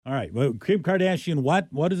All right. Well, Kim Kardashian, what?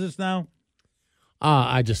 What is this now?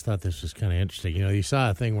 I just thought this was kind of interesting. You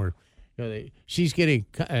saw a thing where she's getting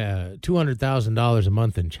 $200,000 a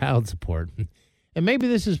month in child support. And maybe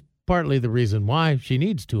this is partly the reason why she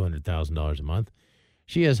needs $200,000 a month.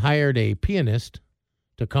 She has hired a pianist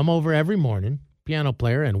to come over every morning, piano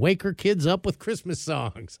player, and wake her kids up with Christmas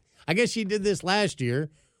songs. I guess she did this last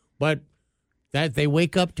year, but that they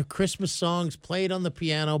wake up to Christmas songs played on the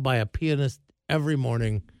piano by a pianist every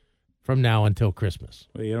morning from now until Christmas.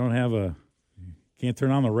 Well, you don't have can't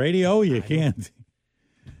turn on the radio? You can't.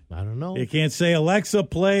 I don't know. You can't say, Alexa,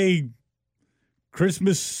 play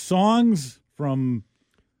Christmas songs from.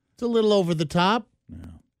 It's a little over the top,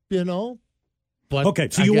 But okay,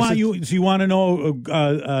 so you want to know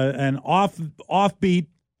an offbeat,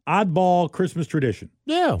 oddball Christmas tradition?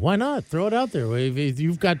 Yeah, why not? Throw it out there. If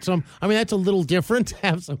you've got some, that's a little different to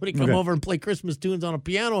have somebody come over and play Christmas tunes on a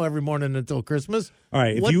piano every morning until Christmas. All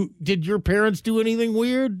right, did your parents do anything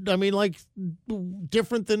weird?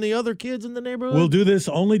 Different than the other kids in the neighborhood? We'll do this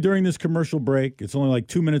only during this commercial break. It's only like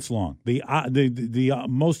 2 minutes long. The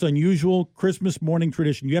most unusual Christmas morning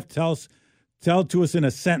tradition. You have to tell it to us in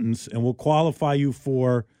a sentence, and we'll qualify you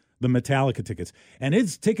for the Metallica tickets. And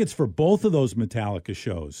it's tickets for both of those Metallica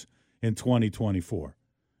shows in 2024.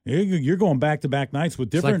 You're going back-to-back nights with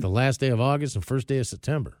different. It's like the last day of August and first day of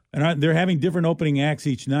September. And they're having different opening acts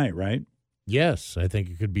each night, right? Yes, I think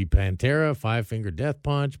it could be Pantera, Five Finger Death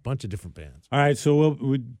Punch, bunch of different bands. All right, so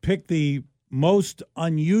we'll pick the most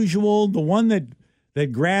unusual, the one that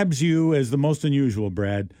grabs you as the most unusual,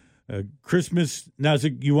 Brad. Christmas. Now,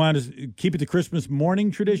 you want to keep it the Christmas morning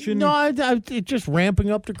tradition? No, it's just ramping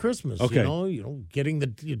up to Christmas. Okay. Getting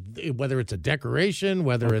whether it's a decoration,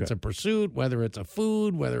 whether it's a pursuit, whether it's a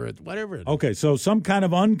food, whether it's whatever it is. Okay, so some kind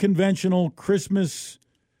of unconventional Christmas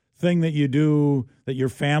thing that you do, that your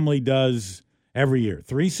family does every year.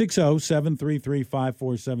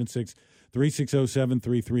 360-733-5476,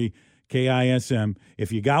 360-733-KISM.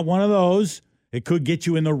 If you got one of those, it could get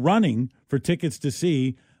you in the running for tickets to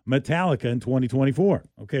see Metallica in 2024.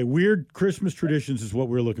 Okay, weird Christmas traditions is what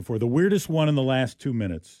we're looking for. The weirdest one in the last 2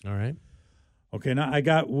 minutes. All right. Okay, now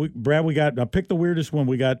Brad, now pick the weirdest one.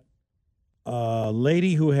 We got a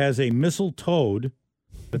lady who has a mistletoe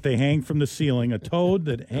that they hang from the ceiling, a toad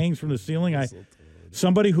that hangs from the ceiling.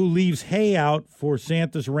 Somebody who leaves hay out for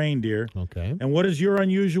Santa's reindeer. Okay. And what is your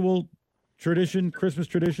unusual tradition, Christmas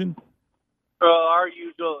tradition? Our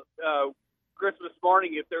usual Christmas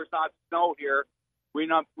morning, if there's not snow here, we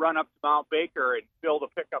run up to Mount Baker and fill the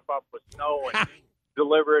pickup up with snow and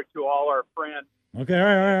deliver it to all our friends. Okay, all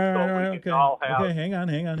right. Okay, hang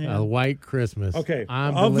on. A white Christmas. Okay.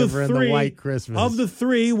 I'm delivering the white Christmas. Of the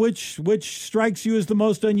three, which strikes you as the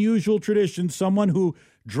most unusual tradition? Someone who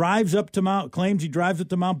claims he drives up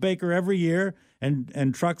to Mount Baker every year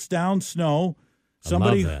and trucks down snow.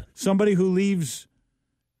 Somebody who leaves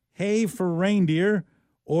hay for reindeer,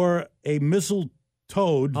 or a mistletoe.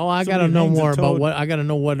 Oh, I got to know more about what I got to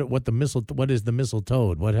know. What is the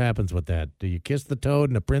mistletoe? What happens with that? Do you kiss the toad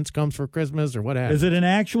and the prince comes for Christmas, or what happens? Is it an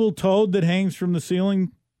actual toad that hangs from the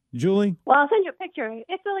ceiling, Julie? Well, I'll send you a picture.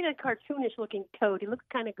 It's like a cartoonish looking toad. He looks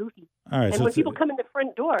kind of goofy. All right. And when people come in the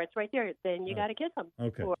front door, it's right there. Then you got to kiss them.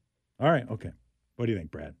 Okay. All right. Okay. What do you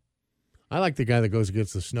think, Brad? I like the guy that goes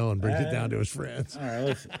against the snow and brings it down to his friends. All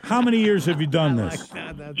right. How many years have you done this?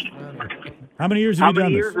 That's funny. How many years have you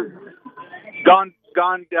done this? Gone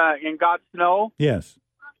and got snow? Yes.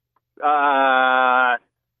 For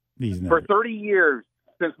 30 years,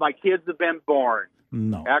 since my kids have been born.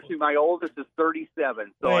 No. Actually, my oldest is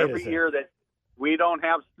 37. So every year that we don't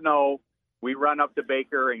have snow, we run up to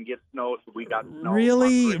Baker and get snow, so we got snow.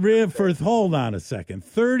 Really? Hold on a second.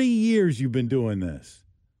 30 years you've been doing this.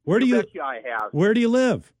 Where do you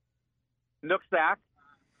live? Nooksack.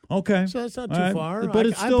 Okay. So that's not too far.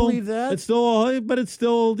 But I believe that. That's still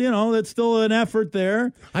an effort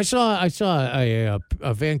there. I saw a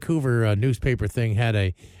Vancouver newspaper thing had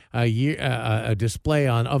a display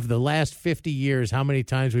of the last 50 years, how many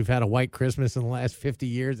times we've had a white Christmas in the last 50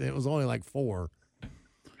 years, and it was only like 4.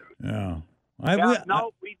 Yeah. We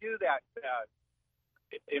do that.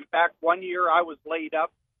 In fact, one year I was laid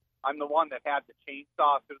up. I'm the one that had the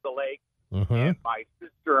chainsaw through the leg, and my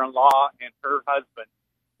sister-in-law and her husband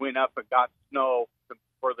went up and got snow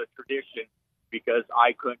for the tradition because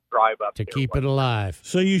I couldn't drive up to keep it alive.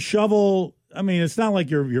 So you shovel. I mean, it's not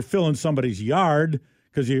like you're filling somebody's yard,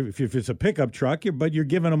 because if it's a pickup truck, but you're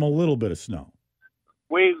giving them a little bit of snow.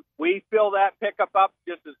 We fill that pickup up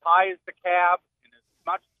just as high as the cab and as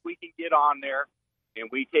much as we can get on there, and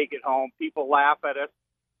we take it home. People laugh at us,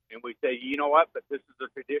 and we say, you know what? But this is a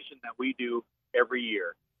tradition that we do every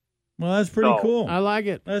year. Well, that's pretty So, cool. I like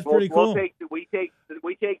it. That's pretty cool. We take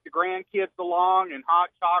the grandkids along and hot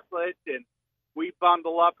chocolate, and we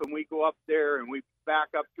bundle up and we go up there and we back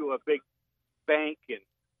up to a big bank. And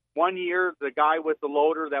one year, the guy with the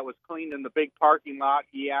loader that was cleaning the big parking lot,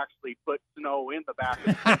 he actually put snow in the back of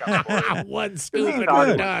the pickup for us. One Because scoop he and thought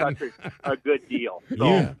we're it done. was such a good deal.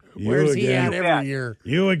 So Where's he again. at every year?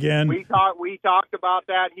 You again. we talked about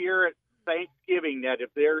that here at Thanksgiving, that if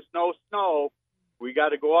there's no snow, we got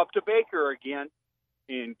to go up to Baker again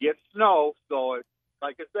and get snow. So,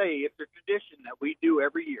 like I say, it's a tradition that we do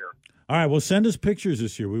every year. All right, well, send us pictures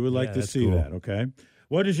this year. We would like Yeah, to that's see cool. that, okay?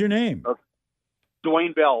 What is your name?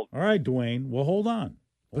 Dwayne Bell. All right, Dwayne. Well, hold on.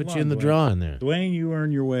 Hold Put on, you in the Dwayne. drawing there. Dwayne, you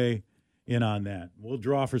earn your way in on that. We'll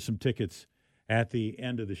draw for some tickets at the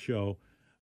end of the show.